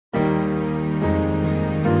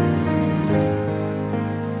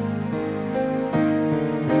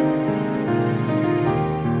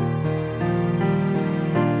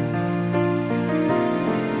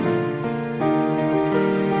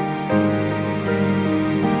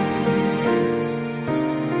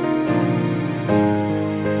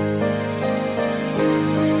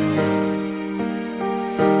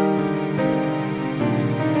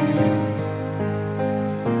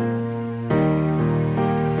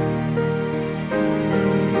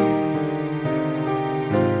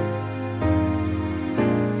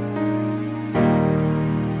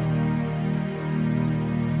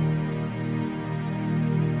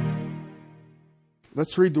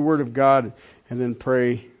Let's read the Word of God and then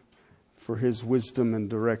pray for His wisdom and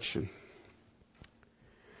direction.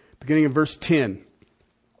 Beginning in verse 10.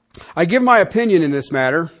 I give my opinion in this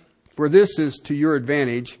matter, for this is to your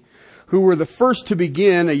advantage, who were the first to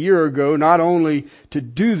begin a year ago, not only to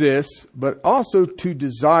do this, but also to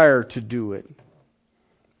desire to do it.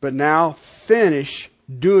 But now finish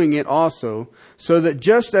doing it also, so that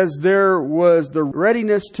just as there was the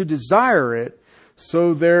readiness to desire it,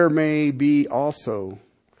 so there may be also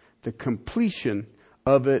the completion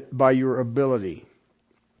of it by your ability.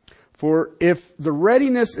 For if the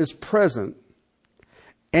readiness is present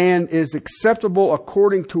and is acceptable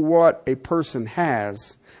according to what a person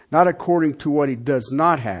has, not according to what he does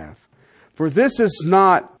not have. For this is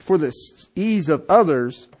not for the ease of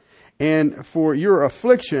others and for your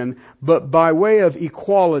affliction, but by way of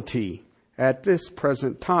equality at this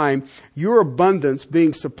present time, your abundance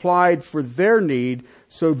being supplied for their need,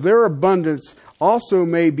 so their abundance also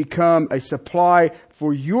may become a supply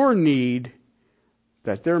for your need,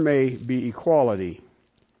 that there may be equality.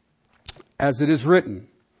 As it is written,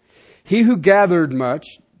 he who gathered much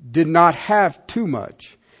did not have too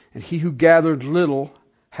much, and he who gathered little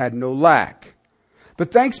had no lack.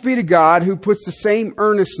 But thanks be to God who puts the same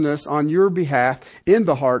earnestness on your behalf in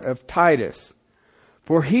the heart of Titus.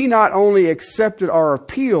 For he not only accepted our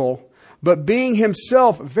appeal, but being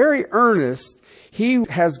himself very earnest, he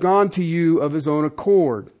has gone to you of his own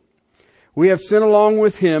accord. We have sent along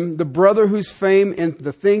with him the brother whose fame in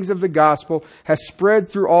the things of the gospel has spread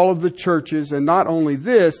through all of the churches, and not only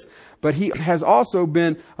this, but he has also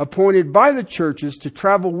been appointed by the churches to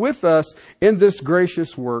travel with us in this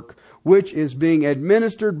gracious work, which is being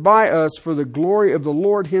administered by us for the glory of the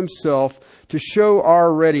Lord himself, to show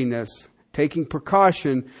our readiness, taking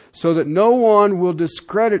precaution so that no one will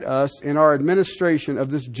discredit us in our administration of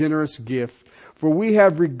this generous gift. For we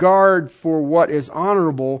have regard for what is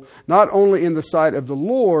honorable, not only in the sight of the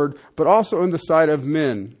Lord, but also in the sight of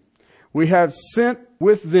men. We have sent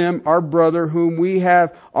with them our brother, whom we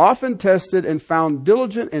have often tested and found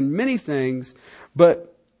diligent in many things,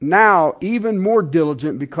 but now even more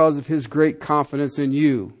diligent because of his great confidence in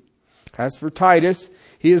you. As for Titus,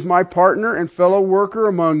 he is my partner and fellow worker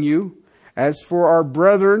among you. As for our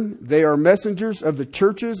brethren, they are messengers of the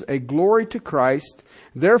churches, a glory to Christ.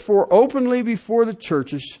 Therefore, openly before the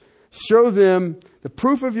churches, show them the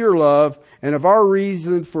proof of your love and of our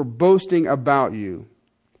reason for boasting about you.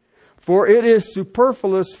 For it is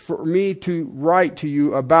superfluous for me to write to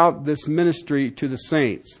you about this ministry to the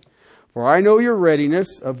saints. For I know your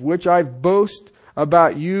readiness, of which I boast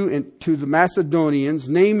about you and to the Macedonians,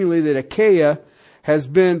 namely that Achaia has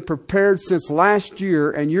been prepared since last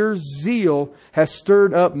year, and your zeal has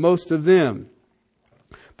stirred up most of them.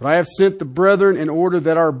 But I have sent the brethren in order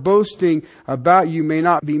that our boasting about you may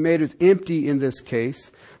not be made empty in this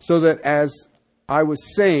case, so that as I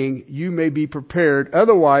was saying, you may be prepared.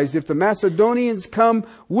 Otherwise, if the Macedonians come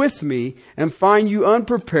with me and find you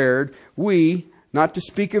unprepared, we, not to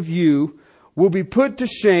speak of you, will be put to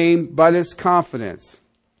shame by this confidence.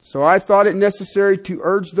 So I thought it necessary to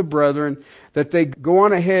urge the brethren that they go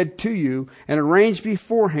on ahead to you and arrange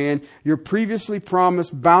beforehand your previously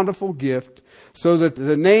promised bountiful gift, so that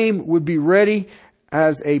the name would be ready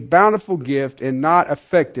as a bountiful gift and not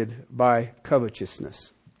affected by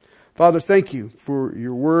covetousness. Father, thank you for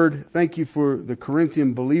your word. Thank you for the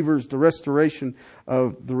Corinthian believers, the restoration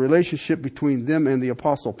of the relationship between them and the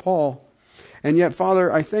Apostle Paul. And yet,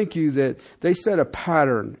 Father, I thank you that they set a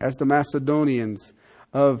pattern as the Macedonians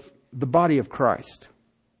of the body of Christ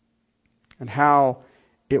and how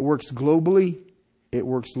it works globally, it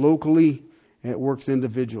works locally, and it works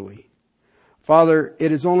individually. Father,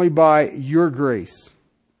 it is only by your grace.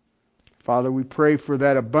 Father, we pray for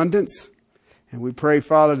that abundance. And we pray,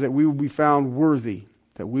 Father, that we will be found worthy,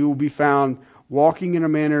 that we will be found walking in a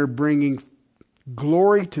manner bringing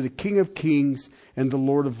glory to the King of Kings and the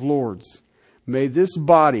Lord of Lords. May this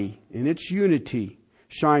body in its unity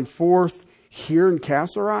shine forth here in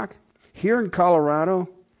Castle Rock, here in Colorado,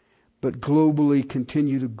 but globally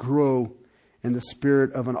continue to grow in the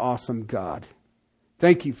spirit of an awesome God.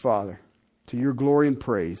 Thank you, Father, to your glory and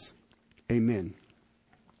praise. Amen.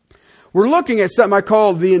 We're looking at something I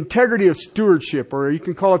call the integrity of stewardship, or you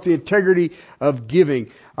can call it the integrity of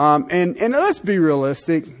giving. And let's be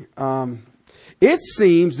realistic. It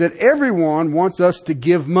seems that everyone wants us to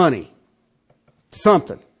give money.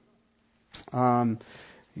 Something.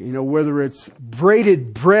 Whether it's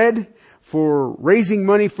braided bread for raising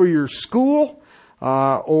money for your school,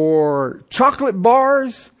 or chocolate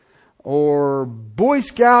bars, or Boy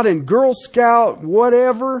Scout and Girl Scout,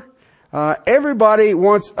 whatever. everybody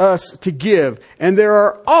wants us to give. And there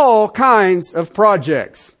are all kinds of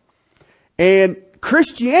projects. And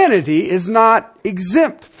Christianity is not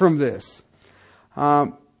exempt from this.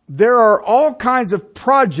 There are all kinds of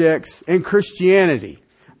projects in Christianity.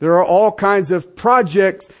 There are all kinds of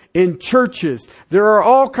projects in churches. There are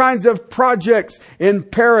all kinds of projects in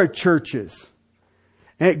parachurches.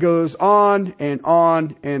 And it goes on and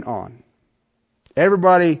on and on.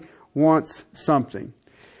 Everybody wants something.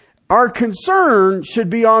 Our concern should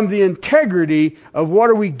be on the integrity of what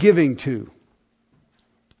are we giving to.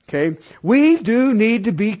 Okay? We do need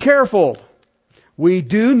to be careful. We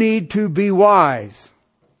do need to be wise.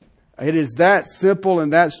 It is that simple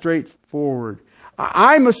and that straightforward.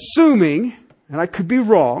 I'm assuming, and I could be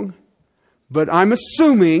wrong, but I'm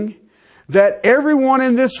assuming that everyone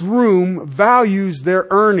in this room values their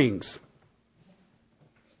earnings.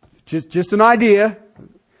 Just an idea.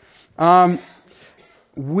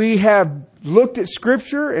 We have looked at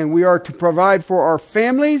Scripture, and we are to provide for our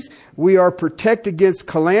families. We are protect against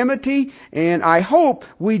calamity, and I hope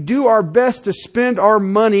we do our best to spend our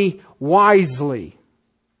money wisely.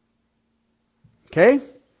 Okay?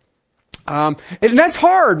 And that's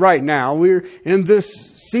hard right now. We're in this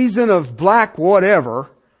season of black whatever.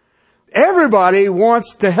 Everybody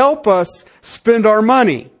wants to help us spend our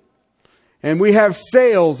money. And we have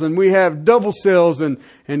sales, and we have double sales, and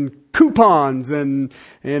coupons, and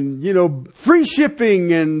free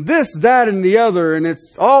shipping, and this, that, and the other. And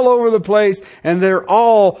it's all over the place. And they're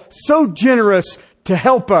all so generous to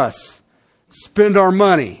help us spend our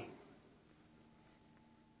money.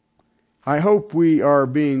 I hope we are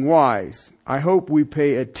being wise. I hope we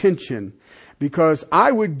pay attention, because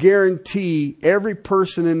I would guarantee every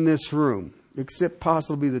person in this room, except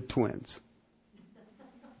possibly the twins,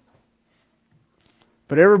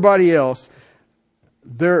 but everybody else,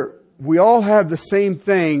 we all have the same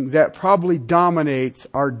thing that probably dominates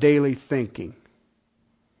our daily thinking.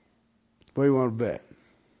 What do you want to bet?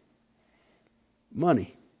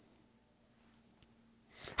 Money.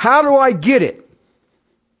 How do I get it?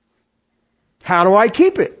 How do I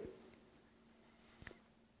keep it?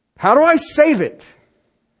 How do I save it?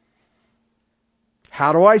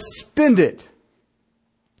 How do I spend it?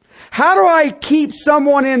 How do I keep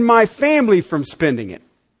someone in my family from spending it?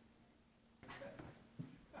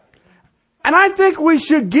 And I think we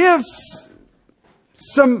should give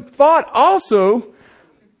some thought also.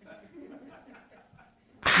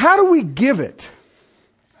 How do we give it?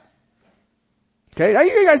 Okay, now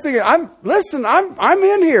you guys think, I'm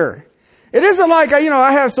in here. It isn't like,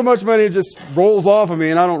 I have so much money it just rolls off of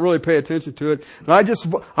me and I don't really pay attention to it. And I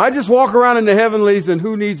just walk around in the heavenlies, and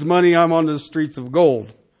who needs money? I'm on the streets of gold.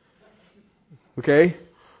 Okay?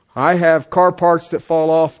 I have car parts that fall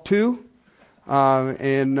off too.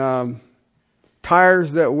 And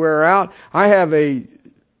tires that wear out. I have a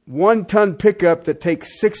 1-ton pickup that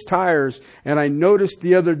takes 6 tires, and I noticed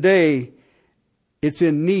the other day it's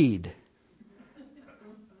in need.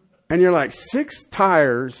 And you're like, 6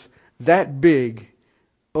 tires that big?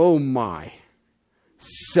 Oh my.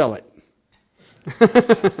 Sell it.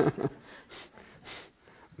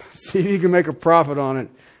 See if you can make a profit on it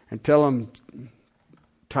and tell them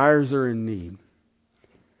tires are in need.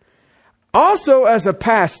 Also, as a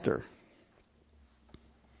pastor,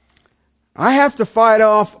 I have to fight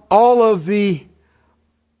off all of the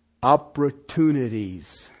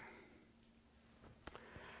opportunities.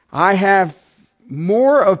 I have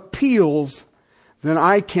more appeals than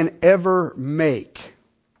I can ever make.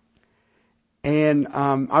 And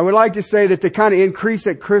I would like to say that they kind of increase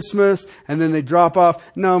at Christmas and then they drop off.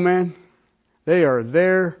 No, man. They are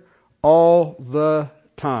there all the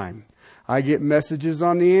time. I get messages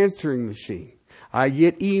on the answering machine. I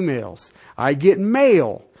get emails. I get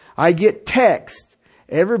mail. I get text.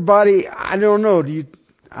 Everybody, I don't know.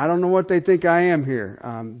 I don't know what they think I am here.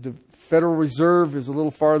 The Federal Reserve is a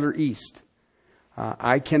little farther east.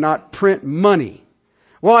 I cannot print money.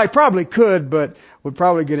 Well, I probably could, but would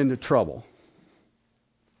probably get into trouble.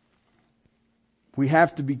 We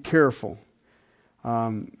have to be careful.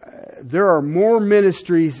 There are more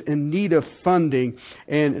ministries in need of funding,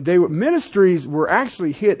 and ministries were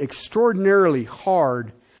actually hit extraordinarily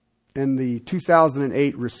hard in the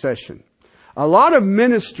 2008 recession. A lot of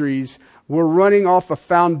ministries were running off of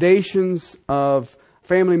foundations of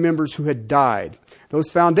family members who had died. Those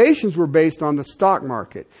foundations were based on the stock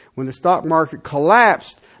market. When the stock market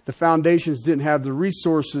collapsed, the foundations didn't have the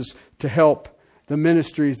resources to help the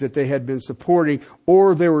ministries that they had been supporting,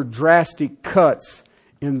 or there were drastic cuts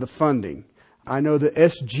in the funding. I know the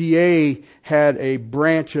SGA had a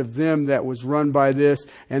branch of them that was run by this,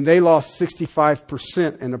 and they lost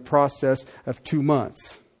 65% in the process of 2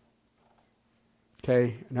 months.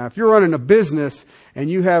 Okay. Now, if you're running a business and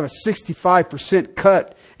you have a 65%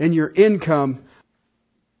 cut in your income,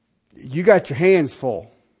 you got your hands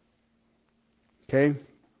full. Okay.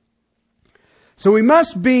 So we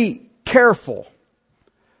must be careful.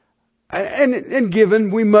 And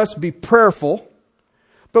given, we must be prayerful,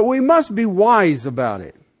 but we must be wise about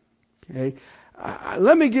it. Okay.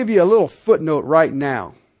 Let me give you a little footnote right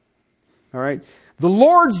now. All right. The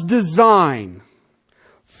Lord's design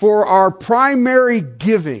for our primary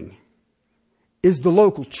giving is the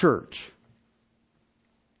local church.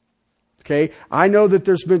 Okay. I know that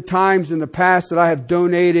there's been times in the past that I have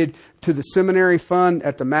donated to the seminary fund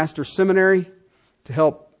at the Master Seminary to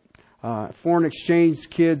help foreign exchange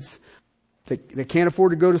kids that can't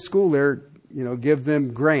afford to go to school there, give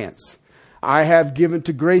them grants. I have given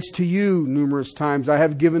to Grace to You numerous times. I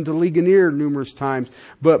have given to Ligonier numerous times.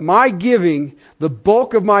 But my giving, the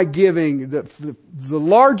bulk of my giving, the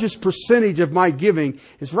largest percentage of my giving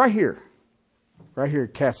is right here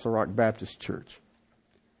at Castle Rock Baptist Church.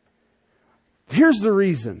 Here's the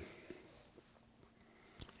reason.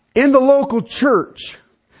 In the local church,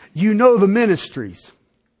 you know the ministries.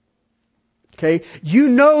 Okay? You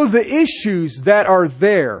know the issues that are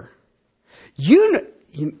there.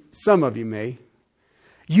 Some of you may.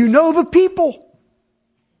 You know the people.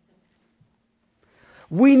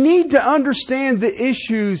 We need to understand the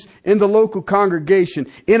issues in the local congregation,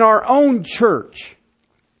 in our own church.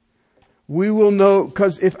 We will know,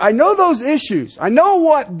 because if I know those issues, I know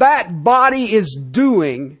what that body is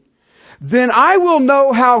doing, then I will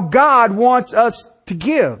know how God wants us to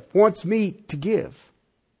give, wants me to give.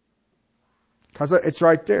 Because it's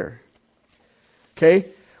right there. Okay?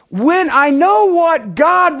 When I know what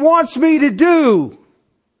God wants me to do,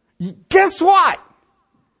 guess what?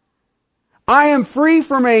 I am free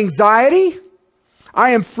from anxiety, I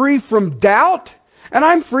am free from doubt, and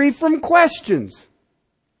I'm free from questions.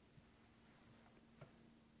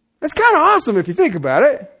 That's kind of awesome if you think about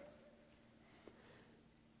it.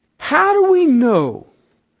 How do we know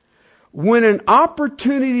when an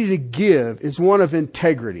opportunity to give is one of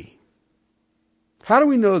integrity? How do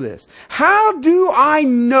we know this? How do I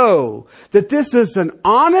know that this is an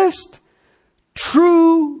honest,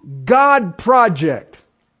 true God project?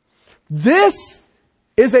 This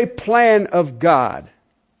is a plan of God.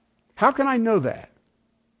 How can I know that?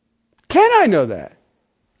 Can I know that?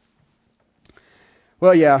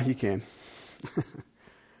 Well, yeah, you can.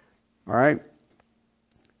 All right.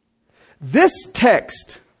 This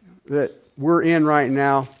text that we're in right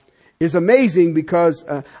now is amazing because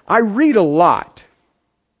I read a lot.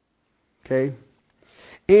 Okay.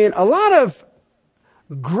 And a lot of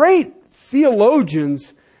great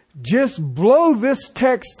theologians just blow this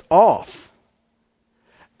text off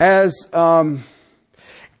as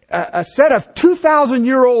a set of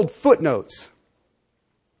 2,000-year-old footnotes.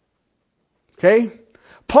 Okay.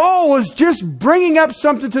 Paul was just bringing up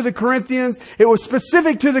something to the Corinthians. It was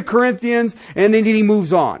specific to the Corinthians, and then he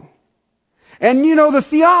moves on. And the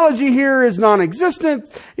theology here is non-existent.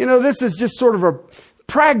 This is just sort of a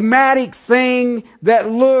pragmatic thing that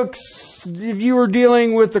looks, if you were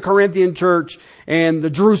dealing with the Corinthian church and the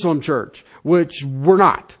Jerusalem church, which we're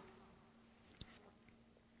not.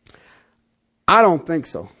 I don't think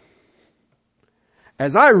so.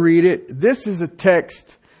 As I read it, this is a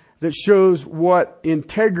text that shows what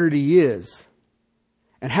integrity is.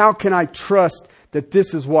 And how can I trust that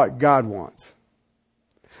this is what God wants?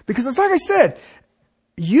 Because it's like I said,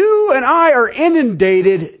 you and I are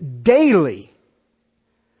inundated daily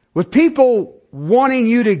with people wanting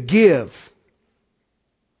you to give.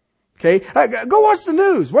 Okay? Go watch the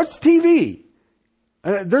news. Watch TV.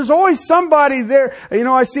 There's always somebody there.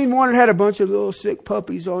 I seen one that had a bunch of little sick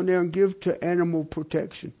puppies on there and give to animal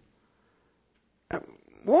protection.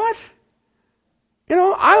 What?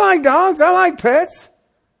 I like dogs. I like pets.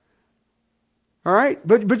 All right?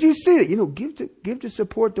 But you see it. Give to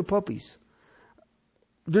support the puppies.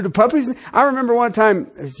 Do the puppies? I remember one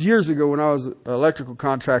time, it's years ago when I was an electrical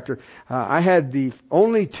contractor, I had the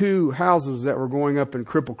only 2 houses that were going up in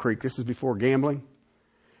Cripple Creek. This is before gambling.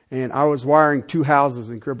 And I was wiring 2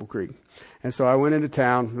 houses in Cripple Creek. And so I went into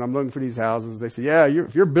town and I'm looking for these houses. They said, yeah,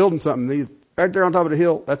 if you're building something, right there on top of the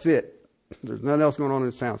hill, that's it. There's nothing else going on in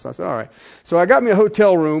this town. So I said, all right. So I got me a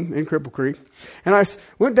hotel room in Cripple Creek. And I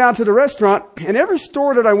went down to the restaurant. And every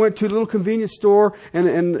store that I went to, the little convenience store,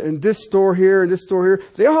 and this store here, and this store here,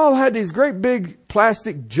 they all had these great big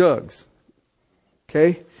plastic jugs.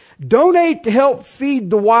 Okay? Donate to help feed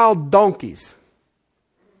the wild donkeys.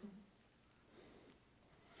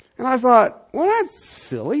 And I thought, well, that's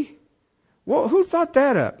silly. Well, who thought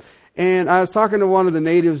that up? And I was talking to one of the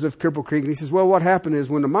natives of Cripple Creek, and he says, well, what happened is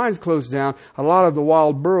when the mines closed down, a lot of the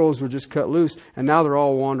wild burros were just cut loose, and now they're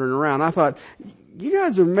all wandering around. I thought, you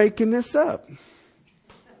guys are making this up.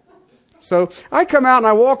 So I come out, and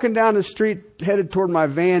I'm walking down the street, headed toward my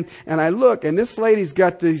van, and I look, and this lady's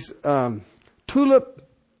got these tulip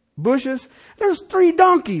bushes. There's 3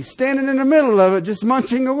 donkeys standing in the middle of it, just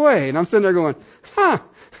munching away. And I'm sitting there going,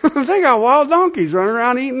 they got wild donkeys running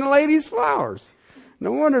around eating the lady's flowers.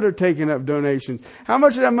 No wonder they're taking up donations. How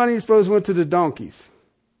much of that money, you suppose, went to the donkeys?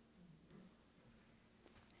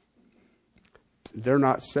 They're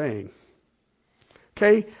not saying.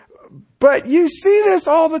 Okay? But you see this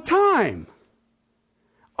all the time.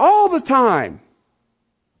 All the time.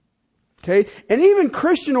 Okay? And even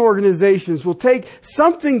Christian organizations will take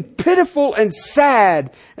something pitiful and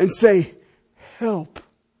sad and say, help.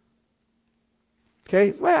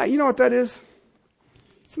 Okay? Well, you know what that is?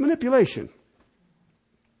 It's manipulation.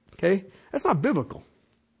 Okay? That's not biblical.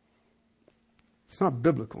 It's not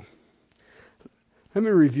biblical. Let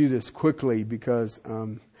me review this quickly because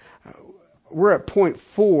we're at point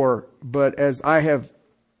 4, but as I have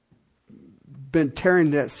been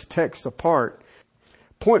tearing this text apart,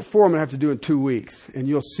 point 4 I'm going to have to do in 2 weeks, and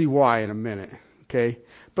you'll see why in a minute. Okay?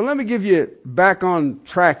 But let me give you back on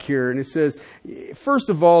track here. And it says,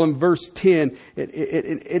 first of all, in verse 10,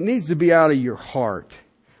 it needs to be out of your heart.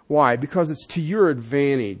 Why? Because it's to your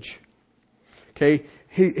advantage. Okay?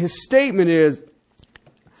 His statement is,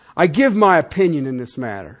 I give my opinion in this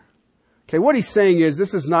matter. Okay, what he's saying is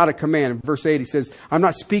this is not a command. In verse 8 he says, I'm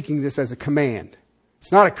not speaking this as a command.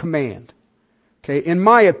 It's not a command. Okay, in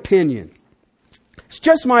my opinion. It's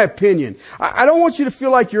just my opinion. I don't want you to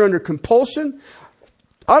feel like you're under compulsion.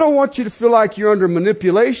 I don't want you to feel like you're under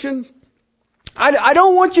manipulation. I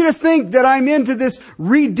don't want you to think that I'm into this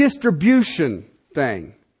redistribution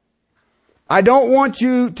thing. I don't want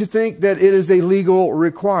you to think that it is a legal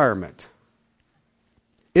requirement.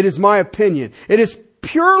 It is my opinion. It is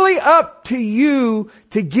purely up to you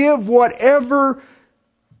to give whatever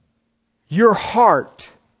your heart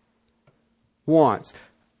wants.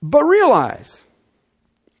 But realize,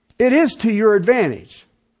 it is to your advantage.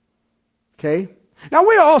 Okay? Now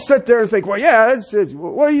we all sit there and think, well, yeah,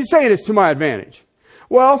 what are you saying? It's to my advantage.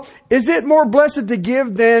 Well, is it more blessed to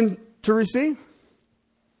give than to receive?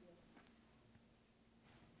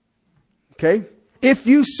 Okay? If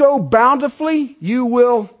you sow bountifully, you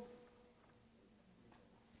will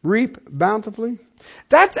reap bountifully.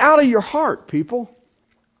 That's out of your heart, people.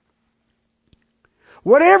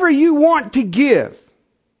 Whatever you want to give.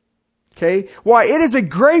 Okay? Why, it is a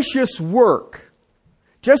gracious work.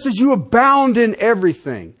 Just as you abound in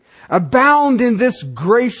everything. Abound in this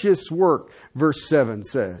gracious work, verse 7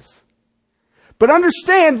 says. But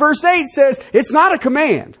understand, verse 8 says, it's not a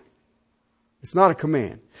command. It's not a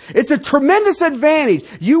command. It's a tremendous advantage.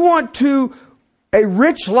 You want a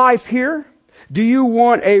rich life here? Do you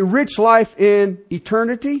want a rich life in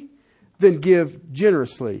eternity? Then give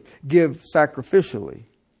generously. Give sacrificially.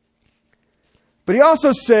 But he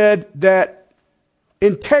also said that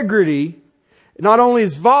integrity not only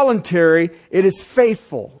is voluntary, it is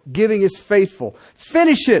faithful. Giving is faithful.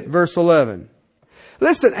 Finish it, verse 11.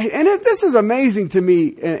 Listen, and this is amazing to me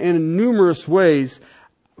in numerous ways,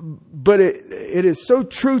 but it is so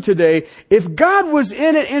true today. If God was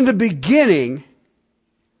in it in the beginning,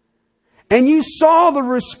 and you saw the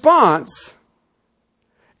response,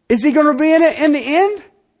 is He going to be in it in the end?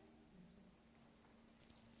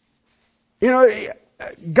 You know,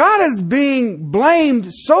 God is being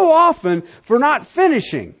blamed so often for not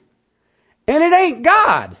finishing. And it ain't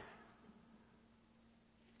God.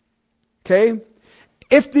 Okay?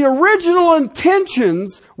 If the original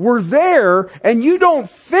intentions were there and you don't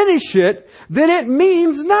finish it, then it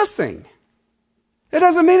means nothing. It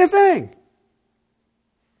doesn't mean a thing.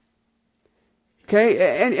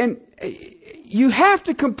 Okay? And you have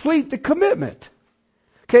to complete the commitment.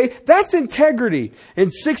 Okay? That's integrity. In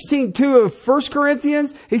 16:2 of 1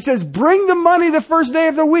 Corinthians, he says, bring the money the first day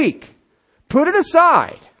of the week. Put it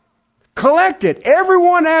aside. Collect it.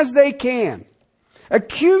 Everyone as they can.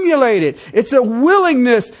 Accumulate it. It's a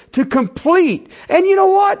willingness to complete. And you know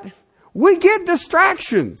what? We get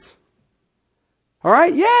distractions. All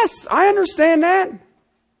right? Yes, I understand that.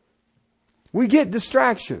 We get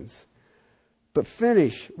distractions. But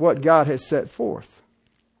finish what God has set forth.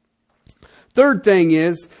 Third thing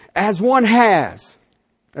is, as one has.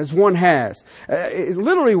 As one has. It's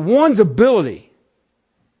literally one's ability.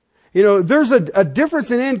 You know, there's a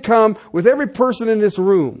difference in income with every person in this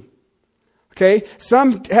room. Okay?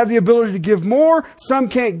 Some have the ability to give more. Some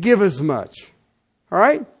can't give as much. All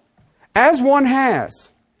right? As one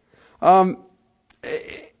has.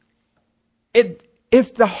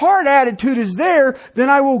 if the heart attitude is there, then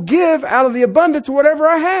I will give out of the abundance of whatever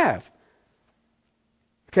I have.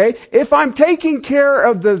 Okay? If I'm taking care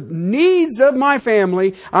of the needs of my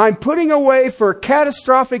family, I'm putting away for a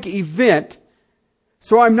catastrophic event,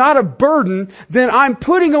 so I'm not a burden, then I'm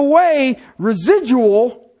putting away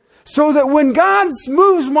residual so that when God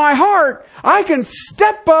moves my heart, I can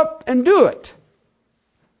step up and do it.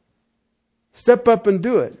 Step up and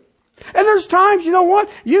do it. And there's times, you know what?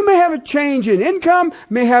 You may have a change in income,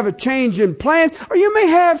 may have a change in plans, or you may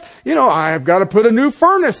have, I've got to put a new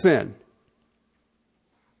furnace in.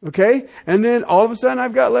 Okay? And then all of a sudden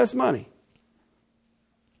I've got less money.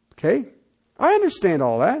 Okay? I understand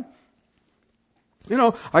all that.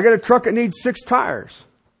 I got a truck that needs 6 tires.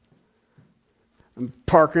 I'm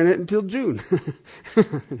parking it until June.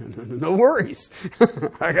 No worries.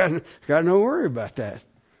 I got no worry about that.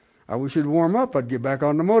 I wish it'd warm up, I'd get back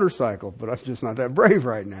on the motorcycle, but I'm just not that brave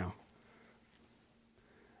right now.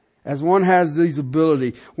 As one has these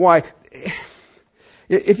ability. Why?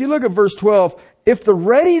 If you look at verse 12, if the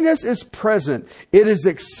readiness is present, it is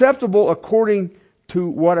acceptable according to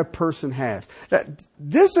what a person has.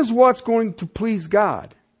 This is what's going to please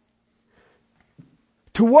God.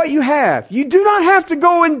 To what you have. You do not have to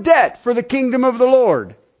go in debt for the kingdom of the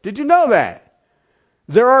Lord. Did you know that?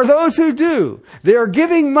 There are those who do. They are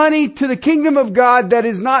giving money to the kingdom of God that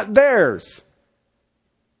is not theirs.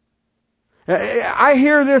 I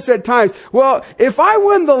hear this at times. Well, if I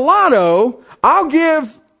win the lotto, I'll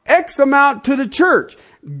give X amount to the church.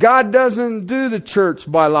 God doesn't do the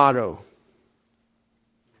church by lotto.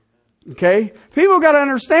 Okay? People got to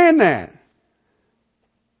understand that.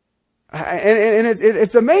 And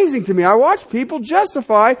it's amazing to me. I watch people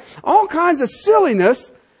justify all kinds of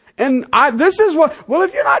silliness. And this is well,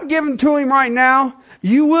 if you're not giving to Him right now,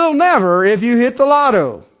 you will never if you hit the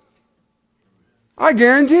lotto. I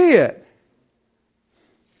guarantee it.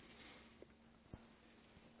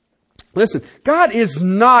 Listen, God is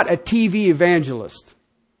not a TV evangelist.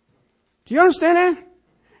 Do you understand that?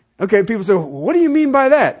 Okay, people say, what do you mean by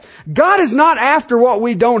that? God is not after what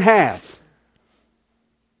we don't have.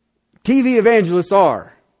 TV evangelists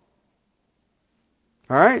are.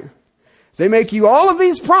 All right? They make you all of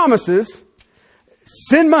these promises.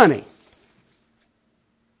 Send money.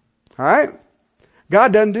 All right?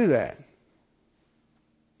 God doesn't do that.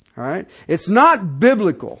 All right? It's not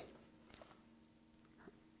biblical.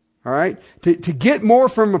 All right? To get more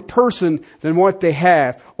from a person than what they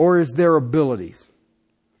have or is their abilities.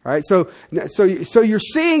 All right? So you're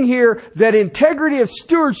seeing here that integrity of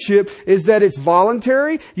stewardship is that it's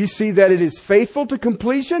voluntary. You see that it is faithful to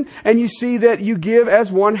completion, and you see that you give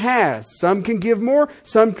as one has. Some can give more,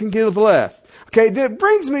 some can give less. Okay, that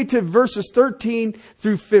brings me to verses 13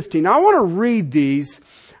 through 15. Now, I want to read these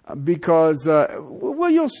because,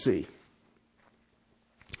 you'll see.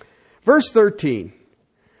 Verse 13.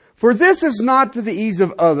 For this is not to the ease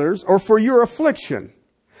of others or for your affliction,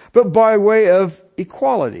 but by way of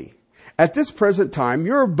equality. At this present time,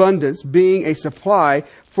 your abundance being a supply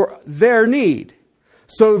for their need.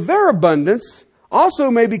 So their abundance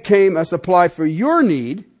also may become a supply for your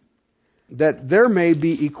need, that there may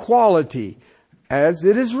be equality, as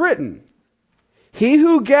it is written. He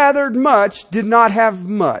who gathered much did not have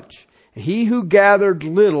much. He who gathered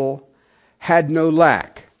little had no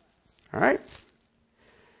lack. All right?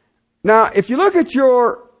 Now, if you look at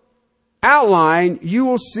your outline, you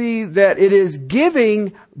will see that it is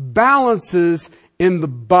giving balances in the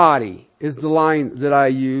body, is the line that I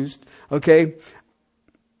used. Okay?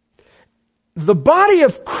 The body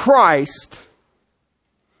of Christ,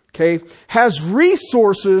 okay, has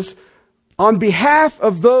resources on behalf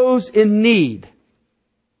of those in need.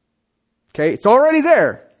 Okay? It's already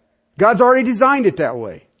there. God's already designed it that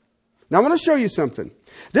way. Now I want to show you something.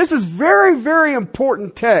 This is very, very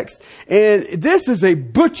important text. And this is a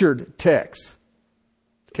butchered text.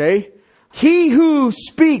 Okay? He who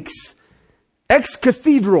speaks ex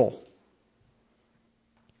cathedral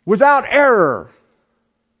without error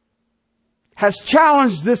has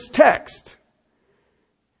challenged this text.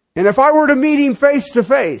 And if I were to meet him face to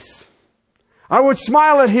face, I would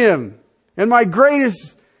smile at him in my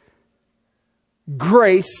greatest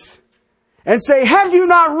grace and say, have you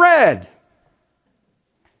not read?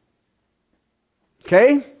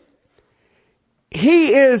 Okay?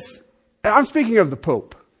 I'm speaking of the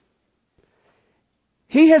Pope.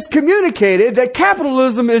 He has communicated that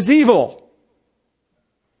capitalism is evil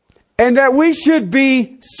and that we should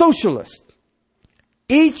be socialist.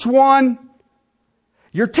 Each one,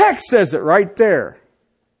 your text says it right there.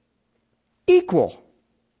 Equal.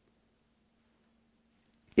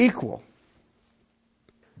 Equal.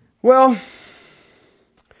 Well,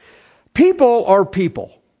 People are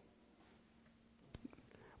people.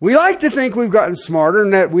 We like to think we've gotten smarter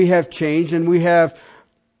and that we have changed and we have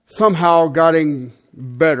somehow gotten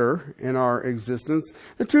better in our existence.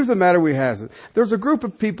 The truth of the matter, we hasn't. There's a group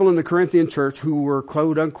of people in the Corinthian church who were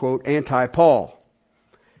quote unquote anti-Paul.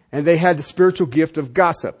 And they had the spiritual gift of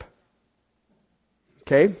gossip.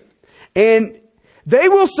 Okay? And they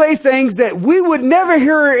will say things that we would never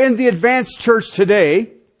hear in the advanced church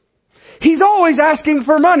today. He's always asking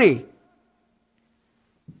for money.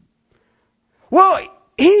 Well,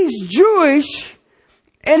 he's Jewish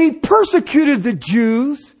and he persecuted the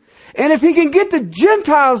Jews. And if he can get the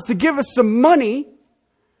Gentiles to give us some money,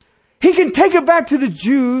 he can take it back to the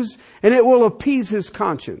Jews and it will appease his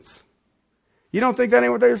conscience. You don't think that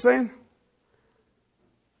ain't what they were saying?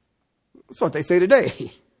 That's what they say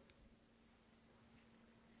today.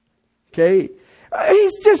 Okay?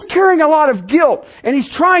 He's just carrying a lot of guilt. And he's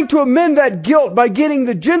trying to amend that guilt by getting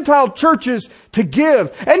the Gentile churches to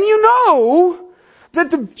give. And you know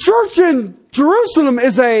that the church in Jerusalem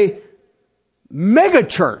is a mega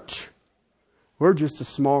church. We're just a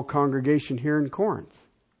small congregation here in Corinth.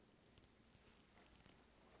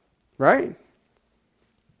 Right?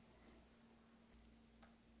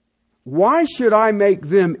 Why should I make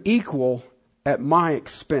them equal at my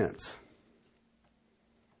expense?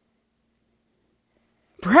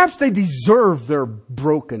 Perhaps they deserve their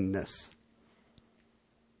brokenness.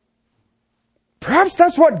 Perhaps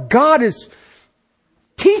that's what God is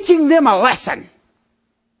teaching them a lesson.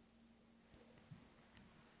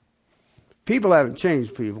 People haven't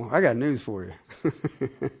changed, people. I got news for you.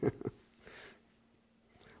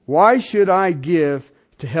 Why should I give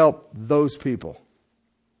to help those people?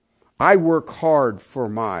 I work hard for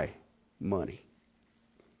my money.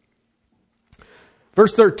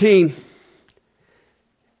 Verse 13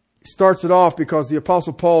 starts it off because the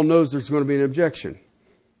Apostle Paul knows there's going to be an objection.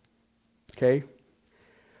 Okay?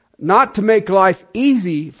 Not to make life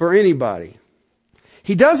easy for anybody.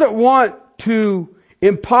 He doesn't want to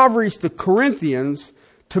impoverish the Corinthians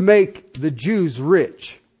to make the Jews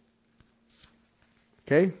rich.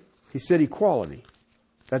 Okay? He said equality.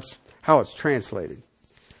 That's how it's translated.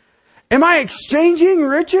 Am I exchanging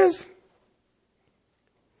riches?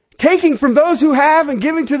 Taking from those who have and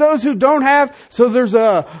giving to those who don't have. So there's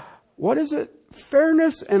a, what is it?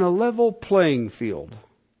 Fairness and a level playing field.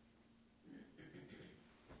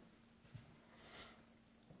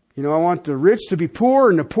 You know, I want the rich to be poor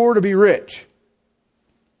and the poor to be rich.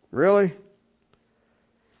 Really?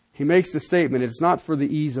 He makes the statement, it's not for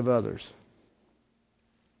the ease of others.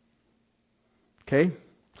 Okay?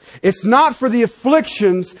 It's not for the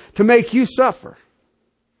afflictions to make you suffer.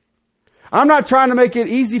 I'm not trying to make it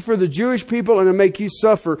easy for the Jewish people and to make you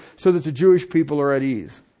suffer so that the Jewish people are at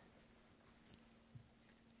ease.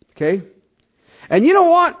 Okay? And you know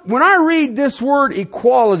what? When I read this word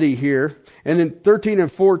equality here, and in 13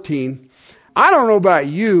 and 14, I don't know about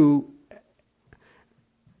you,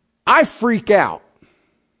 I freak out.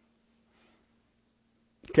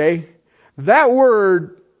 Okay? That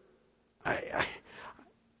word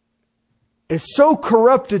is so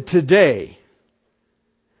corrupted today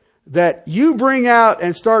that you bring out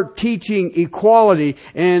and start teaching equality,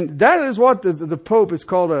 and that is what the Pope is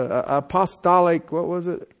called a apostolic, what was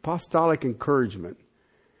it? Apostolic encouragement.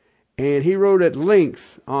 And he wrote at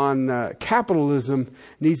length on capitalism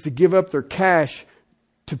needs to give up their cash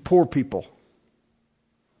to poor people.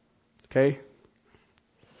 Okay?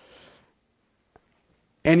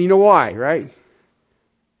 And you know why, right?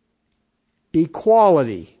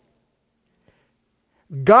 Equality.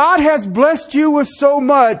 God has blessed you with so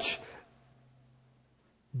much.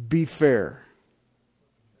 Be fair.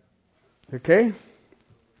 Okay?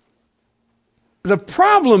 The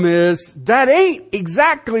problem is that ain't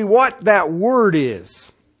exactly what that word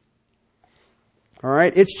is. All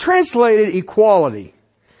right? It's translated equality.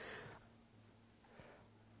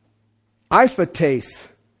 Iphates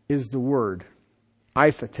is the word.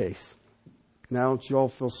 Iphates. Now don't you all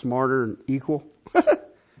feel smarter and equal?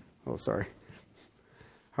 Oh, sorry.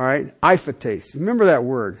 All right? Iphates. Remember that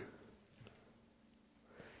word.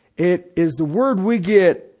 It is the word we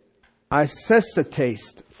get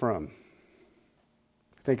isesitaste from.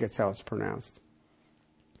 I think that's how it's pronounced.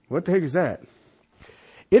 What the heck is that?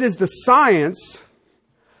 It is the science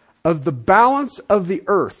of the balance of the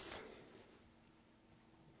earth.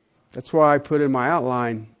 That's why I put in my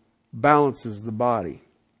outline, balances the body.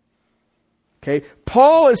 Okay?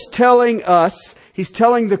 Paul is telling us, he's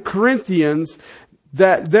telling the Corinthians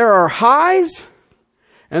that there are highs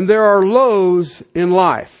and there are lows in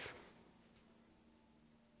life.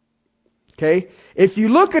 Okay? If you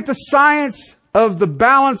look at the science of the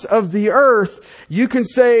balance of the earth, you can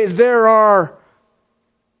say there are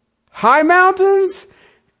high mountains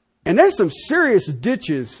and there's some serious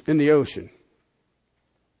ditches in the ocean.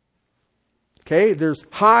 Okay, there's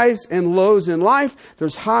highs and lows in life.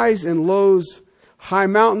 There's highs and lows, high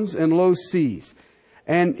mountains and low seas.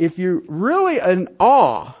 And if you're really in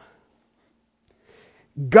awe,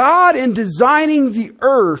 God in designing the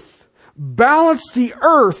earth balanced the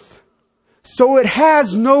earth so it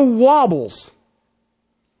has no wobbles.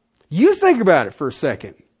 You think about it for a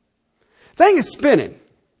second. The thing is spinning.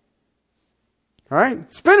 All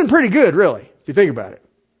right? Spinning pretty good, really, if you think about it.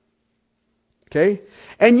 Okay?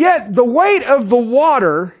 And yet the weight of the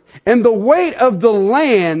water and the weight of the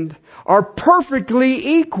land are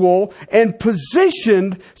perfectly equal and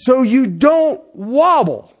positioned so you don't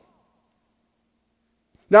wobble.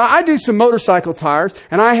 Now, I do some motorcycle tires,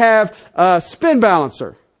 and I have a spin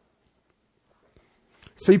balancer.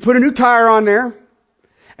 So you put a new tire on there,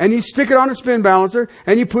 and you stick it on the spin balancer,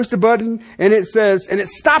 and you push the button, and it says, and it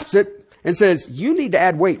stops it, and says, you need to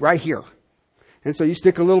add weight right here. And so you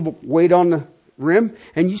stick a little weight on the rim,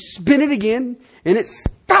 and you spin it again, and it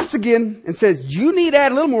stops again, and says, you need to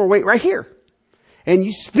add a little more weight right here. And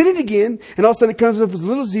you spin it again, and all of a sudden it comes up with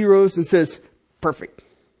little zeros and says, perfect.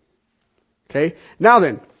 Okay. Now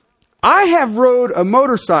then, I have rode a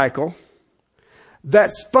motorcycle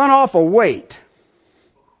that spun off a weight.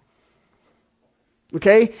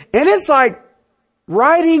 Okay. And it's like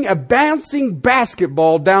riding a bouncing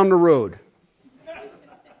basketball down the road.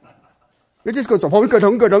 It just goes,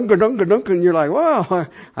 and you're like, well,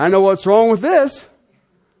 I know what's wrong with this.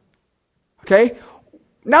 Okay.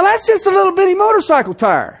 Now that's just a little bitty motorcycle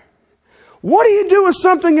tire. What do you do with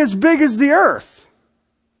something as big as the earth?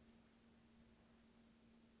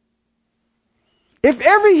 If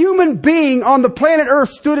every human being on the planet Earth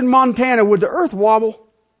stood in Montana, would the earth wobble?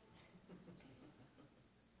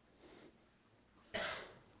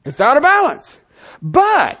 It's out of balance.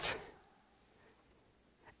 But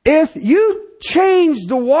if you change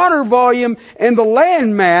the water volume and the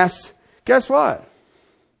land mass, guess what?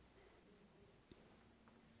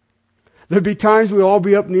 There'd be times we'll all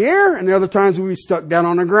be up in the air, and the other times we'll be stuck down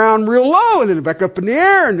on the ground real low, and then back up in the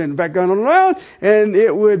air, and then back down on the ground, and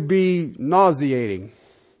it would be nauseating.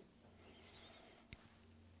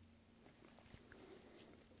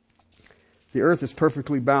 The earth is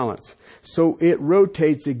perfectly balanced. So it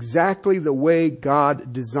rotates exactly the way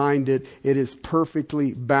God designed it. It is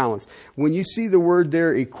perfectly balanced. When you see the word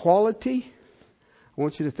there, equality, I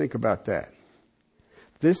want you to think about that.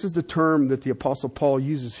 This is the term that the Apostle Paul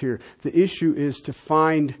uses here. The issue is to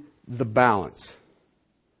find the balance.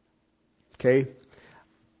 Okay?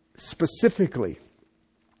 Specifically,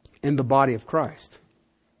 in the body of Christ.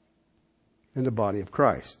 In the body of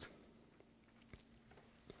Christ.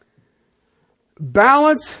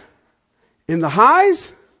 Balance in the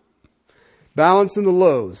highs, balance in the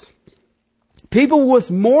lows. People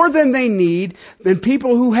with more than they need, and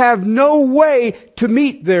people who have no way to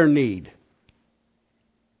meet their need.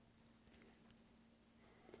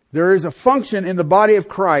 There is a function in the body of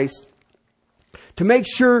Christ to make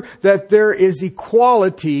sure that there is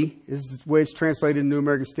equality, is the way it's translated in New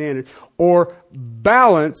American Standard, or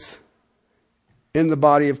balance in the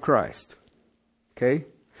body of Christ. Okay?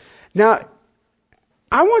 Now,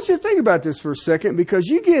 I want you to think about this for a second, because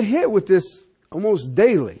you get hit with this almost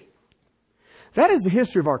daily. That is the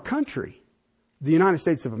history of our country, the United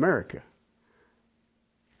States of America.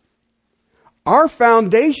 Our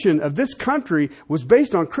foundation of this country was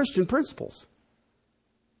based on Christian principles.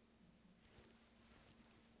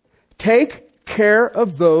 Take care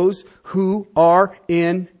of those who are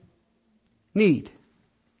in need.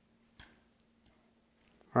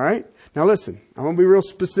 All right? Now listen, I'm going to be real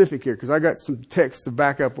specific here because I got some text to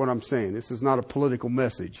back up what I'm saying. This is not a political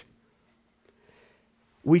message.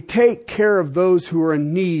 We take care of those who are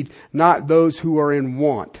in need, not those who are in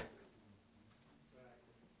want.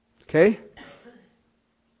 Okay?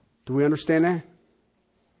 Do we understand that?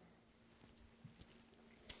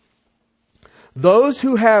 Those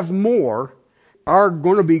who have more are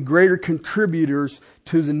going to be greater contributors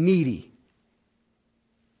to the needy.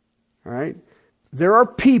 All right? There are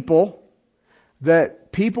people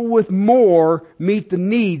with more meet the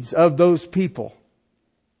needs of those people.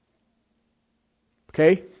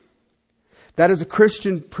 Okay? That is a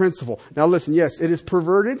Christian principle. Now listen, yes, it is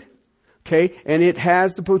perverted. Okay? And it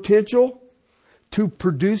has the potential to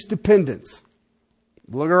produce dependence.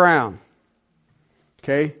 Look around.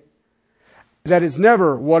 Okay? That is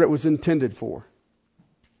never what it was intended for.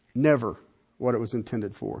 Never what it was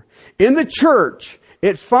intended for. In the church,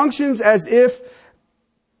 it functions as if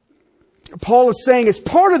Paul is saying as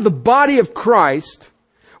part of the body of Christ,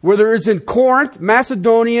 whether it's in Corinth,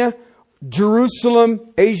 Macedonia,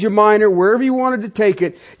 Jerusalem, Asia Minor, wherever you wanted to take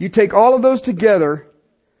it, you take all of those together.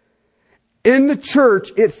 In the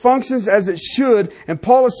church, it functions as it should. And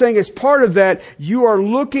Paul is saying as part of that, you are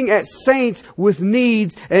looking at saints with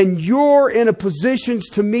needs and you're in a position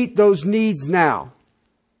to meet those needs now.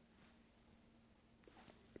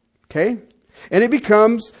 Okay? And it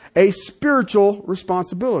becomes a spiritual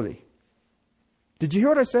responsibility. Did you hear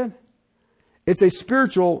what I said? It's a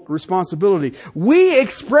spiritual responsibility. We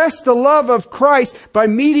express the love of Christ by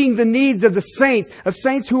meeting the needs of the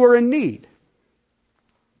saints who are in need.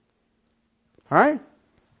 All right?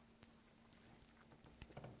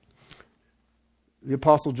 The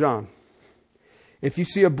Apostle John. If you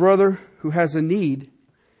see a brother who has a need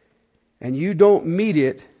and you don't meet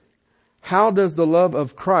it, how does the love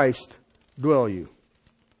of Christ dwell you?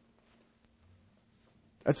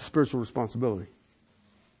 That's a spiritual responsibility.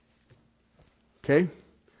 Okay?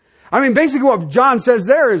 I mean, basically what John says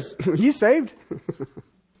there is, you saved?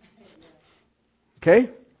 Okay?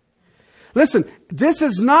 Listen, this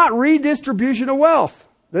is not redistribution of wealth.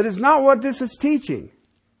 That is not what this is teaching.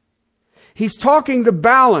 He's talking the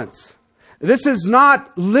balance. This is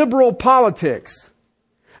not liberal politics.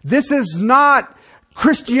 This is not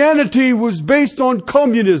Christianity was based on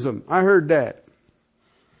communism. I heard that.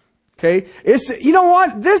 Okay? You know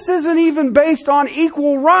what? This isn't even based on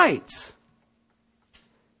equal rights.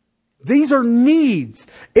 These are needs.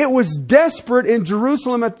 It was desperate in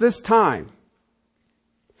Jerusalem at this time.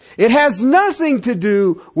 It has nothing to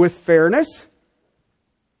do with fairness.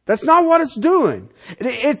 That's not what it's doing.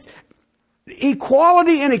 It's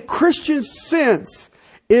equality in a Christian sense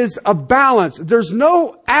is a balance. There's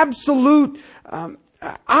no absolute...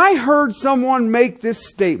 I heard someone make this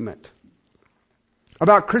statement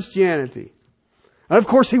about Christianity. And of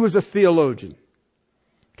course, he was a theologian.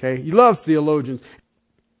 Okay, you love theologians.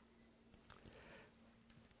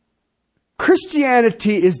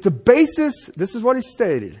 Christianity is the basis, this is what he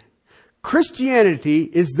stated. Christianity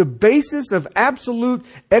is the basis of absolute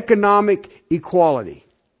economic equality.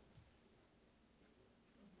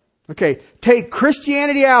 Okay, take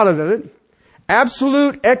Christianity out of it.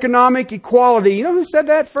 Absolute economic equality. You know who said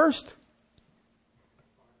that first?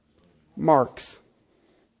 Marx.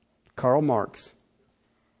 Karl Marx.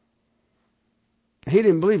 He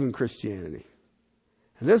didn't believe in Christianity.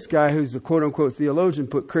 And this guy who's the quote-unquote theologian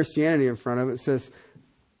put Christianity in front of it and says,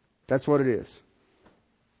 that's what it is.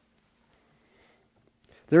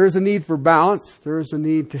 There is a need for balance. There is a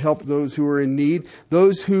need to help those who are in need.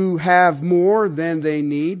 Those who have more than they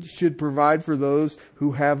need should provide for those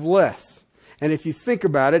who have less. And if you think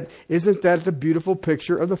about it, isn't that the beautiful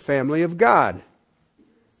picture of the family of God?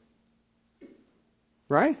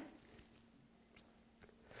 Right?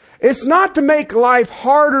 It's not to make life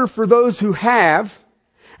harder for those who have,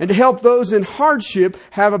 and to help those in hardship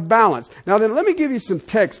have a balance. Now then, let me give you some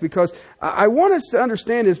text because I want us to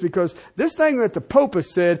understand this because this thing that the Pope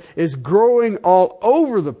has said is growing all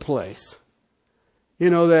over the place. You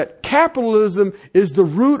know, that capitalism is the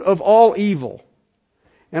root of all evil.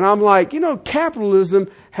 And I'm like, capitalism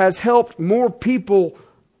has helped more people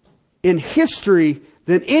in history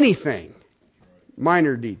than anything.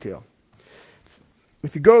 Minor detail.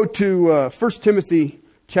 If you go to 1 Timothy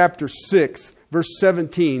chapter 6, verse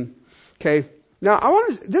 17. Okay. Now,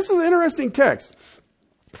 this is an interesting text.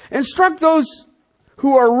 Instruct those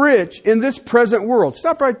who are rich in this present world.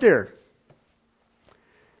 Stop right there.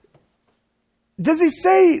 Does he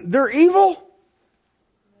say they're evil?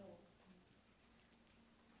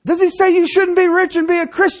 Does he say you shouldn't be rich and be a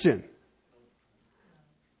Christian?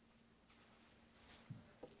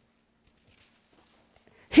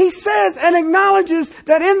 He says and acknowledges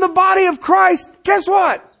that in the body of Christ, guess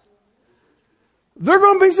what? There are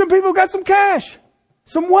going to be some people who got some cash,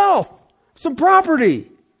 some wealth, some property.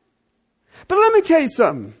 But let me tell you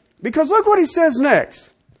something. Because look what he says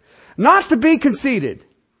next. Not to be conceited.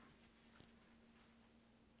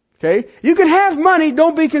 Okay? You can have money,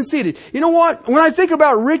 don't be conceited. You know what? When I think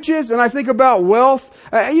about riches and I think about wealth,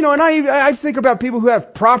 and I think about people who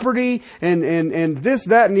have property and this,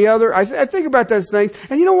 that, and the other. I think about those things.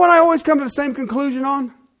 And you know what I always come to the same conclusion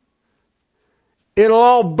on? It'll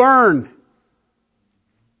all burn.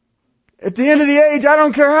 At the end of the age, I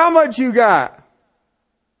don't care how much you got.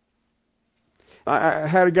 I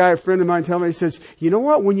had a friend of mine tell me, he says, you know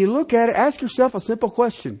what? When you look at it, ask yourself a simple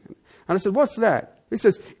question. And I said, what's that? He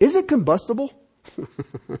says, is it combustible?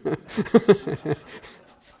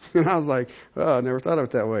 And I was like, oh, I never thought of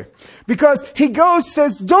it that way. Because he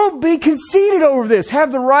says, don't be conceited over this.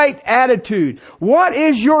 Have the right attitude. What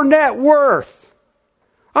is your net worth?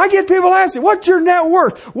 I get people asking, what's your net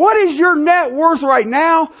worth? What is your net worth right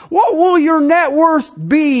now? What will your net worth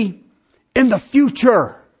be in the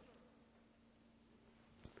future?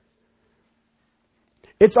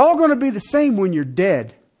 It's all going to be the same when you're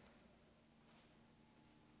dead.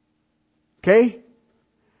 Okay?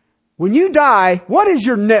 When you die, what is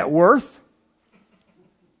your net worth?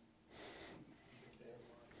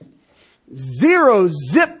 Zero,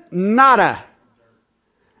 zip, nada.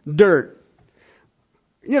 Dirt.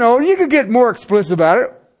 You know, you could get more explicit about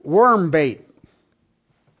it. Worm bait.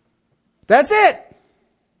 That's it.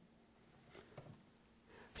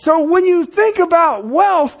 So when you think about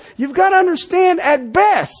wealth, you've got to understand at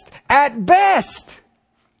best,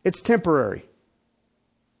 it's temporary.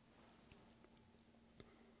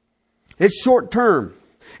 It's short term.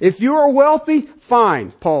 If you are wealthy,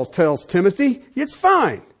 fine, Paul tells Timothy. It's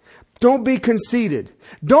fine. Don't be conceited.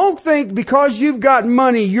 Don't think because you've got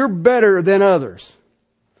money, you're better than others.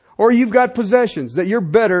 Or you've got possessions, that you're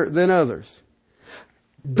better than others.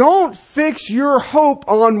 Don't fix your hope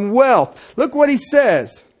on wealth. Look what he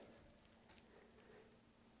says.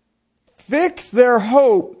 Fix their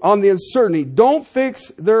hope on the uncertainty. Don't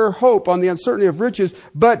fix their hope on the uncertainty of riches,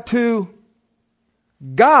 but to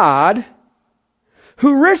God,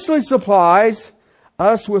 who richly supplies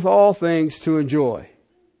us with all things to enjoy.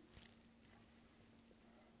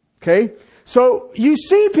 Okay? So you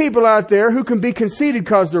see people out there who can be conceited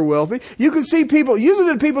because they're wealthy. You can see people,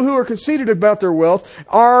 usually the people who are conceited about their wealth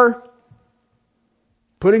are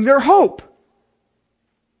putting their hope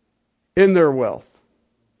in their wealth.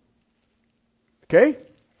 Okay?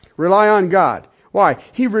 Rely on God. Why?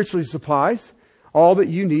 He richly supplies all that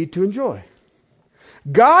you need to enjoy.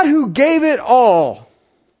 God who gave it all.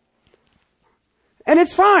 And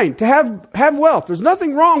it's fine to have wealth. There's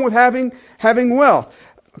nothing wrong with having wealth.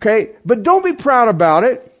 Okay? But don't be proud about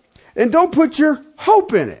it. And don't put your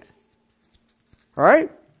hope in it.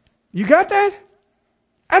 Alright? You got that?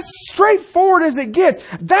 That's straightforward as it gets.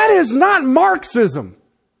 That is not Marxism.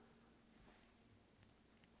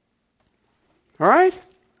 Alright?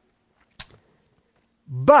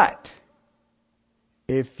 But,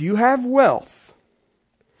 if you have wealth,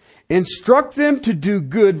 instruct them to do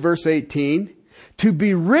good, verse 18, to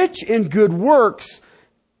be rich in good works,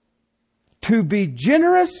 to be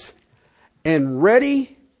generous and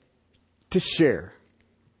ready to share.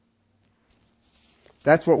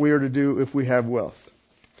 That's what we are to do if we have wealth.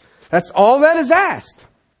 That's all that is asked.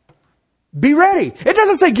 Be ready. It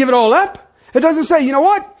doesn't say give it all up. It doesn't say, you know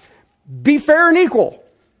what? Be fair and equal.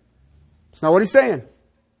 That's not what he's saying.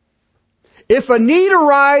 If a need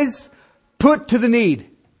arise, put to the need.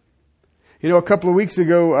 You know, a couple of weeks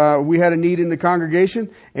ago, we had a need in the congregation,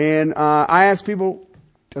 and I asked people,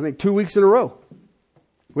 I think 2 weeks in a row,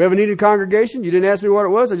 we have a need in the congregation. You didn't ask me what it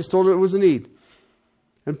was. I just told you it was a need.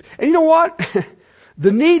 And you know what?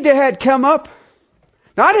 The need that had come up,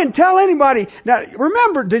 now I didn't tell anybody. Now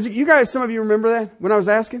remember, you guys, some of you remember that when I was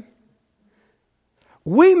asking?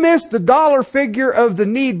 We missed the dollar figure of the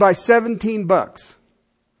need by $17.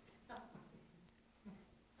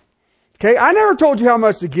 Okay, I never told you how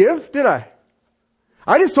much to give, did I?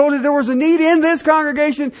 I just told you there was a need in this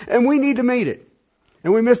congregation and we need to meet it.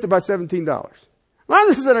 And we missed it by $17. Well,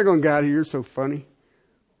 this is it. I'm going, God, you're so funny.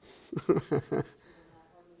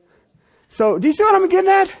 So, do you see what I'm getting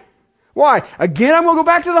at? Why? Again, I'm going to go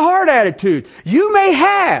back to the heart attitude. You may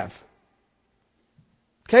have.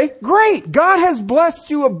 Okay, great. God has blessed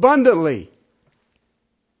you abundantly.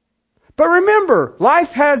 But remember,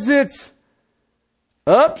 life has its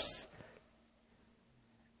ups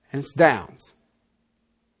and its downs.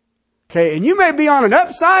 Okay, and you may be on an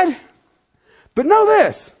upside, but know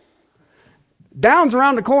this. Down's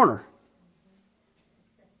around the corner.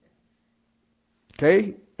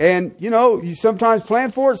 Okay, and you know, you sometimes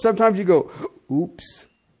plan for it, sometimes you go, oops.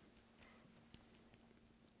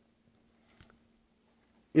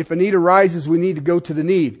 If a need arises, we need to go to the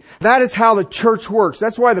need. That is how the church works.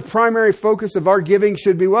 That's why the primary focus of our giving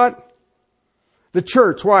should be what? The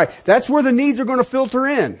church. Why? That's where the needs are going to filter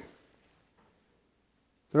in.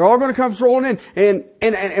 They're all going to come rolling in.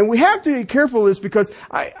 And we have to be careful of this because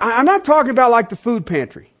I'm not talking about like the food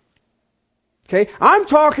pantry. Okay? I'm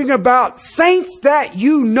talking about saints that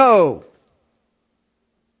you know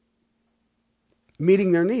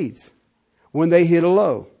meeting their needs when they hit a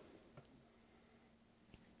low.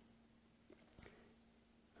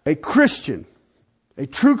 A Christian, a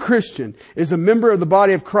true Christian, is a member of the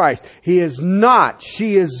body of Christ. She is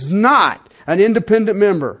not an independent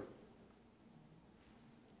member.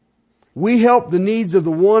 We help the needs of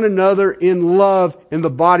the one another in love in the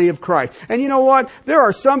body of Christ. And you know what? There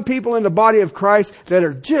are some people in the body of Christ that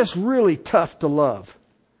are just really tough to love.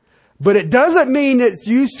 But it doesn't mean that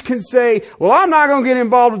you can say, well, I'm not going to get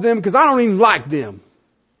involved with them because I don't even like them.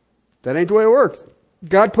 That ain't the way it works.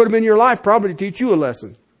 God put them in your life probably to teach you a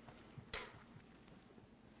lesson.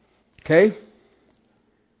 Okay?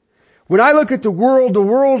 When I look at the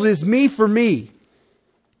world is me for me.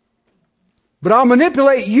 But I'll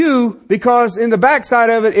manipulate you because in the backside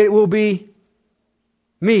of it, it will be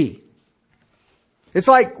me. It's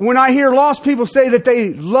like when I hear lost people say that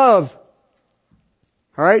they love.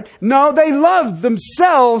 All right? No, they love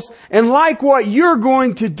themselves and like what you're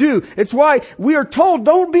going to do. It's why we are told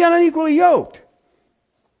don't be unequally yoked.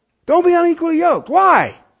 Don't be unequally yoked.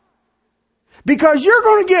 Why? Because you're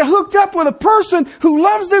going to get hooked up with a person who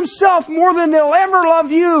loves themselves more than they'll ever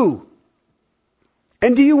love you.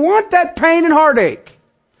 And do you want that pain and heartache?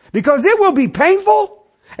 Because it will be painful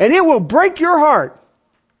and it will break your heart.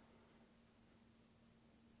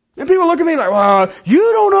 And people look at me like, well, you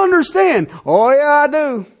don't understand. Oh, yeah, I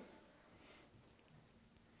do.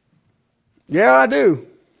 Yeah, I do.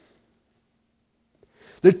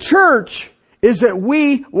 The church is that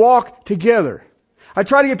we walk together. I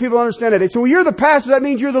try to get people to understand that. They say, well, you're the pastor. That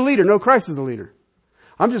means you're the leader. No, Christ is the leader.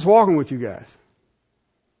 I'm just walking with you guys.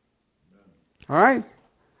 All right?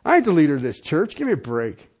 I ain't the leader of this church. Give me a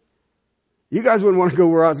break. You guys wouldn't want to go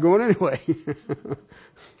where I was going anyway.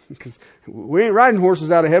 Because we ain't riding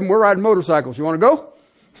horses out of heaven. We're riding motorcycles. You want to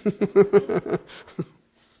go?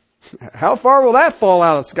 How far will that fall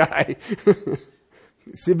out of the sky?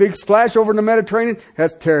 See a big splash over in the Mediterranean?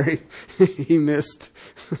 That's Terry. He missed.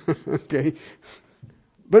 Okay.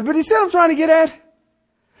 But he said I'm trying to get at.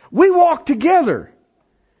 We walk together.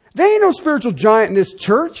 There ain't no spiritual giant in this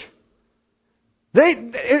church.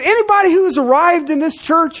 Anybody who has arrived in this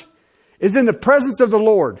church is in the presence of the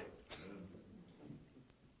Lord.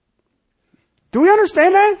 Do we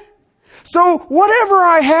understand that? So whatever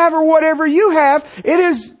I have or whatever you have, it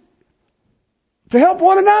is to help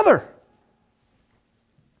one another.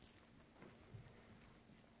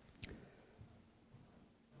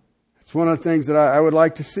 It's one of the things that I would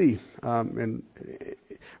like to see. And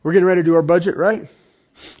we're getting ready to do our budget, right?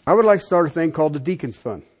 I would like to start a thing called the Deacons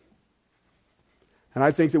Fund. And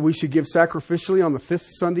I think that we should give sacrificially on the fifth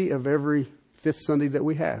Sunday of every fifth Sunday that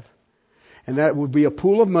we have. And that would be a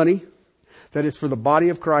pool of money that is for the body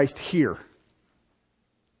of Christ here.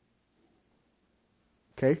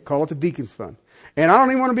 Okay? Call it the Deacons Fund. And I don't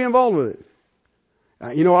even want to be involved with it.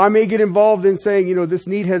 I may get involved in saying, this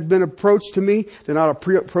need has been approached to me. Then I'll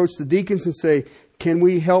approach the deacons and say, can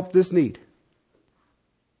we help this need?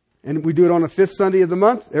 And we do it on the fifth Sunday of the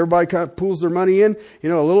month. Everybody kind of pulls their money in. A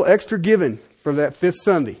little extra giving for that fifth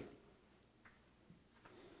Sunday.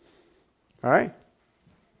 All right?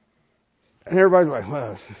 And everybody's like,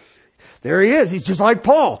 well, there he is. He's just like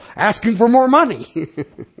Paul, asking for more money.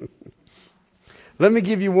 Let me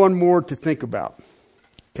give you one more to think about.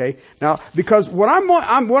 Okay? Now, because what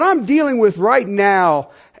I'm dealing with right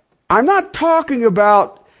now, I'm not talking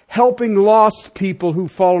about helping lost people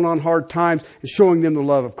who've fallen on hard times and showing them the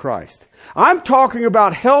love of Christ. I'm talking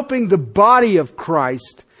about helping the body of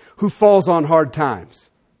Christ who falls on hard times.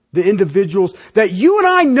 The individuals that you and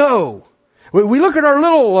I know. We look at our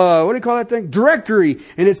little, what do you call that thing? Directory,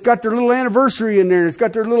 and it's got their little anniversary in there, and it's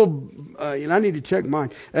got their little, I need to check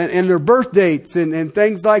mine, and their birth dates and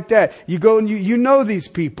things like that. You go and you know these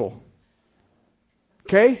people.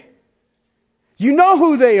 Okay? You know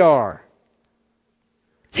who they are.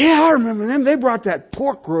 Yeah, I remember them. They brought that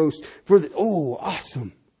pork roast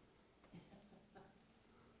awesome.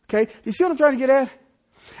 Okay? Do you see what I'm trying to get at?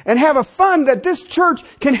 And have a fund that this church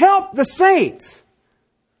can help the saints.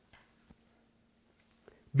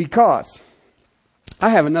 Because I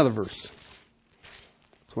have another verse.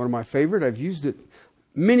 It's one of my favorite. I've used it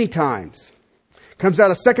many times. It comes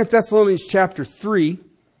out of 2 Thessalonians chapter 3.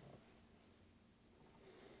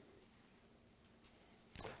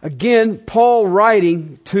 Again, Paul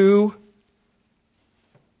writing to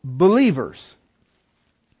believers.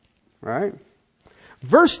 Right?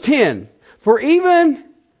 Verse 10. For even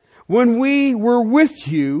when we were with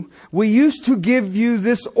you, we used to give you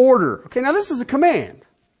this order. Okay, now this is a command.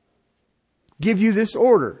 Give you this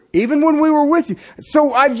order. Even when we were with you.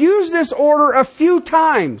 So I've used this order a few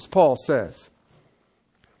times, Paul says.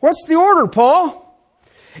 What's the order, Paul?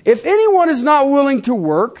 If anyone is not willing to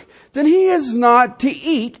work, then he is not to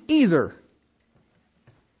eat either.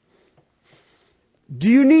 Do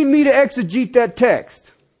you need me to exegete that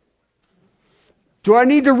text? Do I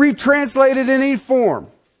need to retranslate it in any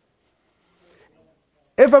form?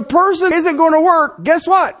 If a person isn't going to work, guess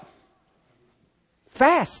what?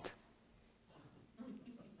 Fast.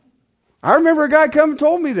 I remember a guy come and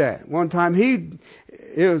told me that one time.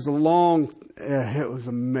 It was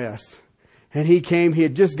a mess. And he came, he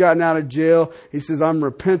had just gotten out of jail. He says, I'm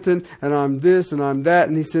repentant and I'm this and I'm that.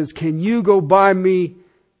 And he says, can you go buy me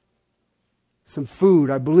some food?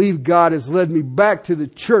 I believe God has led me back to the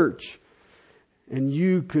church. And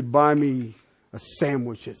you could buy me a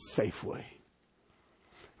sandwich at Safeway.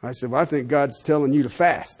 I said, well, I think God's telling you to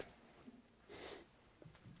fast.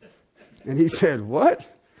 And he said, what?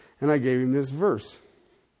 And I gave him this verse.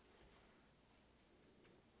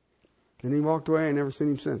 And he walked away. I never seen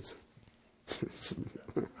him since.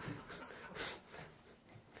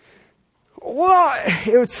 Well,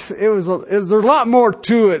 it was a lot more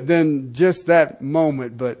to it than just that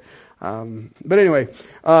moment, but anyway,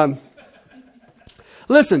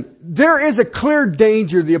 listen, there is a clear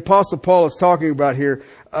danger the Apostle Paul is talking about here,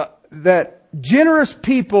 that generous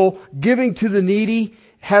people giving to the needy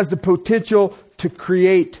has the potential to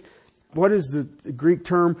create, what is the Greek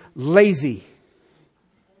term? Lazy.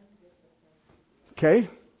 Okay?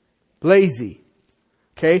 Lazy.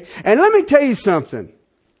 Okay? And let me tell you something.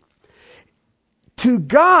 To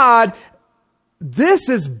God, this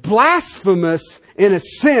is blasphemous in a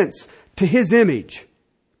sense to His image.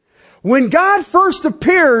 When God first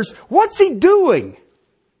appears, what's He doing?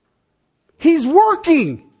 He's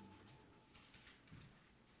working.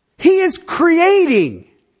 He is creating.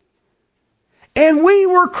 And we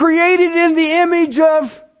were created in the image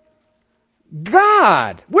of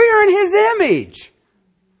God. We are in His image.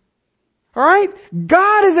 All right?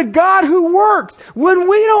 God is a God who works. When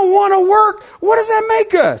we don't want to work, what does that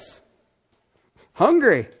make us?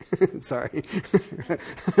 Hungry. Sorry.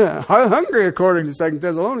 Hungry according to 2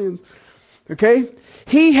 Thessalonians. Okay?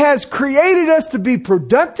 He has created us to be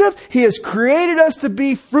productive. He has created us to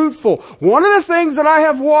be fruitful. One of the things that I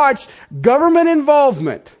have watched government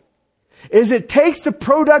involvement is it takes the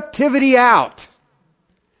productivity out.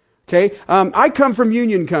 Okay? I come from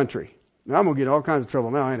union country. Now, I'm going to get in all kinds of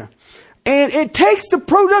trouble now, ain't I? And it takes the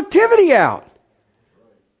productivity out.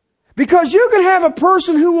 Because you can have a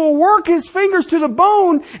person who will work his fingers to the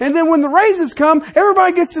bone, and then when the raises come,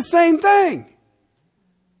 everybody gets the same thing.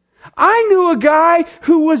 I knew a guy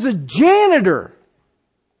who was a janitor.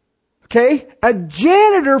 Okay? A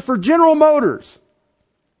janitor for General Motors.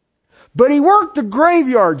 But he worked the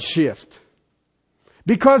graveyard shift.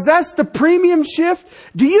 Because that's the premium shift.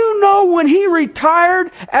 Do you know when he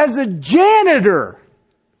retired as a janitor,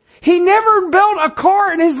 he never built a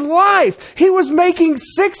car in his life. He was making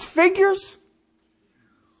 6 figures.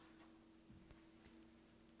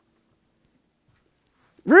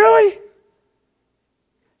 Really?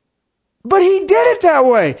 But he did it that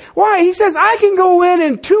way. Why? He says, I can go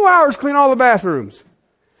in 2 hours, clean all the bathrooms.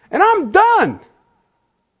 And I'm done.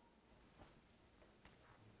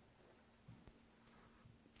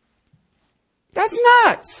 That's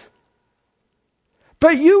nuts.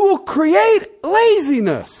 But you will create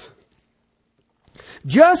laziness.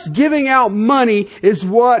 Just giving out money is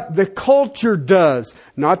what the culture does,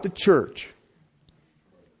 not the church.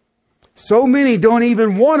 So many don't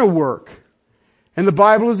even want to work. And the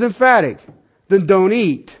Bible is emphatic. Then don't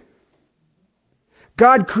eat.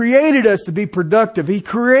 God created us to be productive. He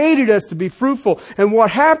created us to be fruitful. And what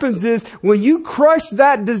happens is when you crush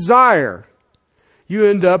that desire, you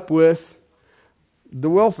end up with the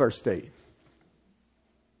welfare state.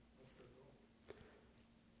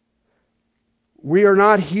 We are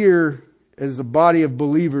not here as a body of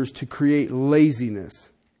believers to create laziness.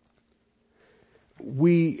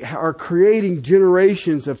 We are creating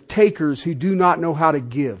generations of takers who do not know how to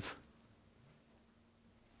give.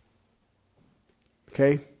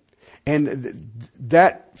 Okay? And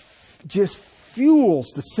that just fuels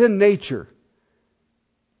the sin nature.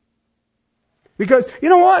 Because, you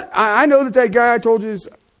know what? I know that guy I told you is,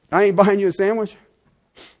 I ain't buying you a sandwich.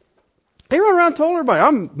 He went around and told everybody,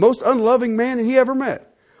 I'm the most unloving man that he ever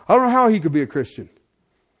met. I don't know how he could be a Christian.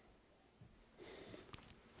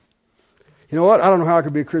 You know what? I don't know how I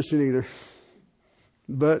could be a Christian either.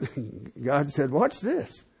 But God said, watch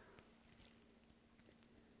this.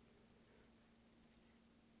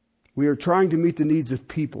 We are trying to meet the needs of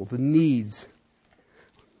people, the needs.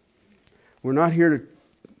 We're not here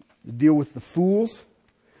to deal with the fools.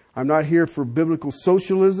 I'm not here for biblical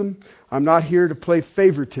socialism. I'm not here to play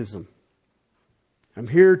favoritism. I'm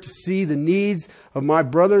here to see the needs of my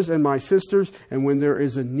brothers and my sisters, and when there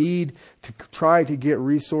is a need, to try to get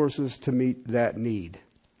resources to meet that need.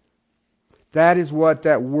 That is what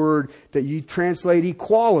that word that you translate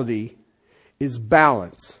equality is,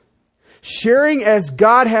 balance. Sharing as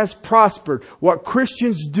God has prospered. What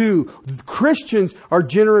Christians do. Christians are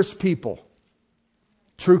generous people.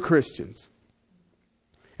 True Christians.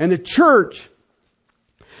 And the church,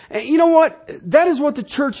 and you know what? That is what the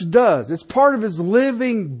church does. It's part of its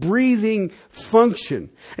living, breathing function.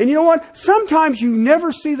 And you know what? Sometimes you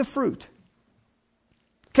never see the fruit.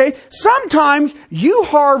 Okay? Sometimes you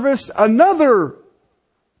harvest another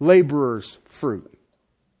laborer's fruit.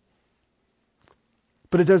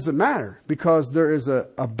 But it doesn't matter because there is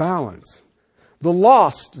a balance. The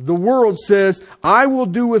lost, the world says, I will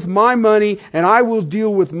do with my money and I will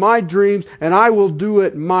deal with my dreams and I will do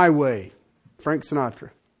it my way. Frank Sinatra.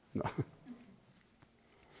 No.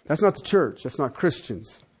 That's not the church. That's not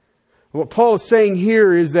Christians. What Paul is saying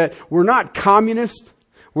here is that we're not communist.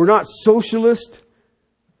 We're not socialist.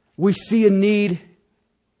 We see a need.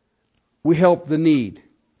 We help the need.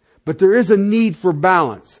 But there is a need for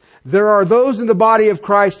balance. There are those in the body of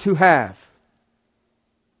Christ who have.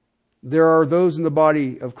 There are those in the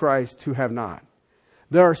body of Christ who have not.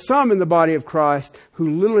 There are some in the body of Christ who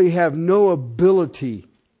literally have no ability.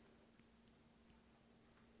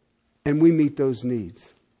 And we meet those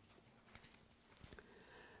needs.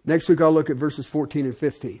 Next week I'll look at verses 14 and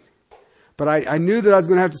 15. But I knew that I was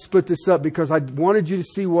going to have to split this up because I wanted you to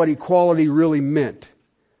see what equality really meant.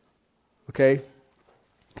 Okay?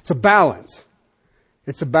 It's a balance.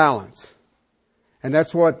 It's a balance. And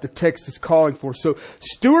that's what the text is calling for. So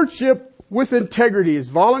stewardship with integrity is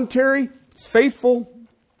voluntary. It's faithful.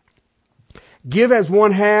 Give as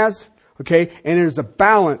one has. Okay? And there's a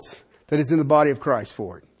balance that is in the body of Christ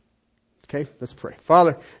for it. Okay? Let's pray.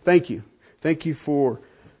 Father, thank you. Thank you for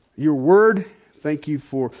your word. Thank you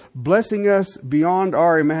for blessing us beyond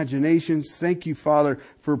our imaginations. Thank you, Father,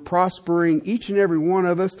 for prospering each and every one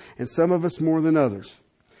of us, and some of us more than others.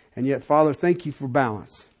 And yet, Father, thank you for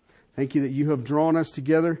balance. Thank you that you have drawn us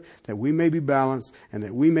together, that we may be balanced, and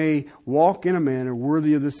that we may walk in a manner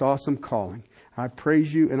worthy of this awesome calling. I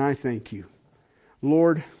praise you and I thank you.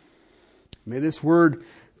 Lord, may this word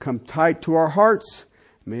come tight to our hearts.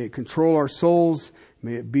 May it control our souls.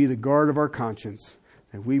 May it be the guard of our conscience,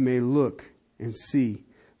 that we may look and see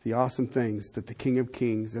the awesome things that the King of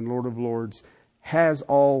Kings and Lord of Lords has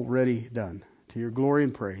already done. To your glory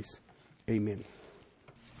and praise. Amen.